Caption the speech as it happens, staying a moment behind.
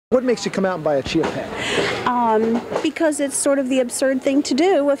What makes you come out and buy a Chia Pet? Because it's sort of the absurd thing to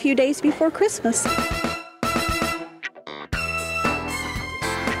do a few days before Christmas.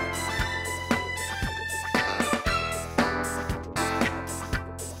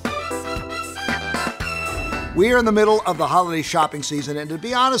 We are in the middle of the holiday shopping season, and to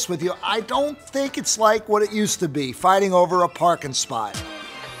be honest with you, I don't think it's like what it used to be, fighting over a parking spot.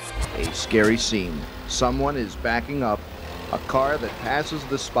 A scary scene. Someone is backing up. A car that passes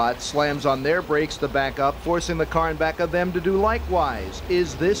the spot slams on their brakes to back up, forcing the car in back of them to do likewise.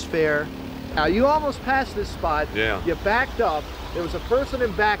 Is this fair? Now, you almost passed this spot. Yeah. You backed up. There was a person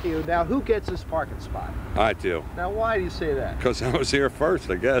in back of you. Now, who gets this parking spot? I do. Now, why do you say that? Because I was here first,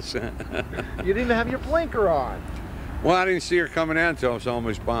 I guess. You didn't have your blinker on. Well, I didn't see her coming in until I was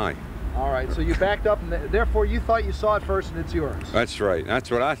almost by. All right, so you backed up, and therefore you thought you saw it first, and it's yours. That's right. That's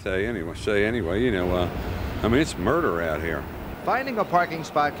what I say anyway. You know, I mean, it's murder out here. Finding a parking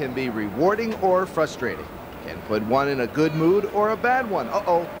spot can be rewarding or frustrating. Can put one in a good mood or a bad one.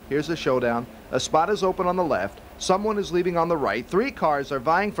 Uh-oh, here's a showdown. A spot is open on the left. Someone is leaving on the right. 3 cars are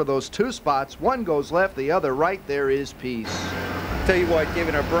vying for those 2 spots. One goes left, the other right. There is peace. Tell you what,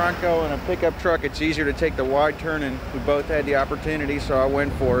 given a Bronco and a pickup truck, it's easier to take the wide turn, and we both had the opportunity, so I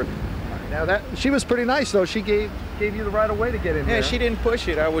went for it. Now she was pretty nice, though. She gave you the right of way to get in there. Yeah, she didn't push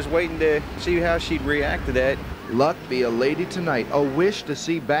it. I was waiting to see how she'd react to that. Luck be a lady tonight. A wish to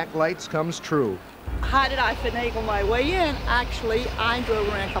see backlights comes true. How did I finagle my way in? Actually, I drove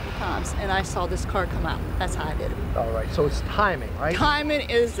around a couple times and I saw this car come out. That's how I did it. All right, so it's timing, right? Timing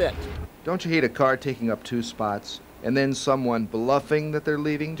is it. Don't you hate a car taking up 2 spots and then someone bluffing that they're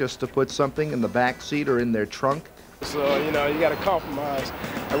leaving just to put something in the back seat or in their trunk? So, you know, you got to compromise.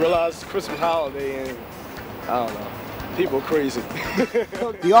 I realize it's Christmas holiday and, I don't know, people are crazy.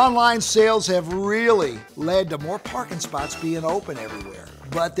 The online sales have really led to more parking spots being open everywhere.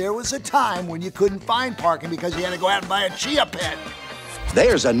 But there was a time when you couldn't find parking because you had to go out and buy a Chia Pet.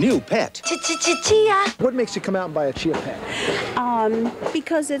 There's a new pet. Chia. What makes you come out and buy a Chia Pet?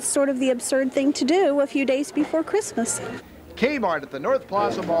 Because it's sort of the absurd thing to do a few days before Christmas. Kmart at the North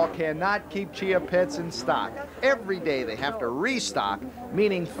Plaza Mall cannot keep Chia Pets in stock. Every day they have to restock,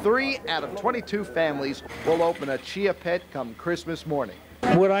 meaning 3 out of 22 families will open a Chia Pet come Christmas morning.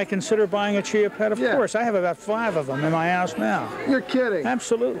 Would I consider buying a Chia Pet? Of course. I have about 5 of them in my house now. You're kidding.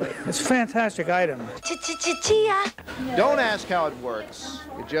 Absolutely. It's a fantastic item. Chia. Don't ask how it works.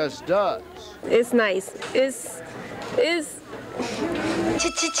 It just does. It's nice. It's Chia.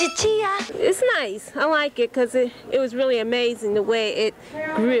 It's nice. I like it because it was really amazing the way it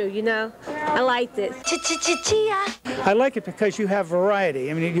grew, you know. I liked it. Chia. I like it because you have variety.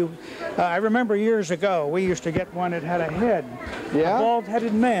 I mean, I remember years ago we used to get one that had a head, a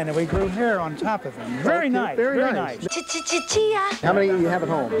bald-headed man, and we grew hair on top of him. Very nice. Very nice. Chia. How many do you have at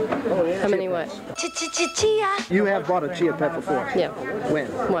home? How many what? Chia. You have bought a Chia Pet before? Yeah. When?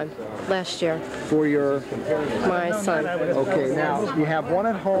 One. Last year. For your? My son. Okay, now you have one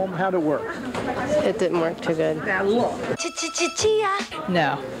at home. How'd it work? It didn't work too good. Chia.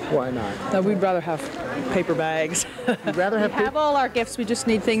 No. Why not? No, we'd rather have paper bags. You'd rather have have all our gifts, we just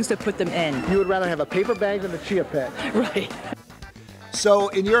need things to put them in. You would rather have a paper bag than a Chia Pet. Right. So,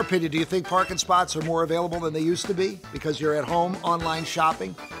 in your opinion, do you think parking spots are more available than they used to be because you're at home online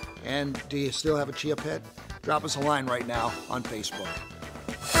shopping? And do you still have a Chia Pet? Drop us a line right now on Facebook.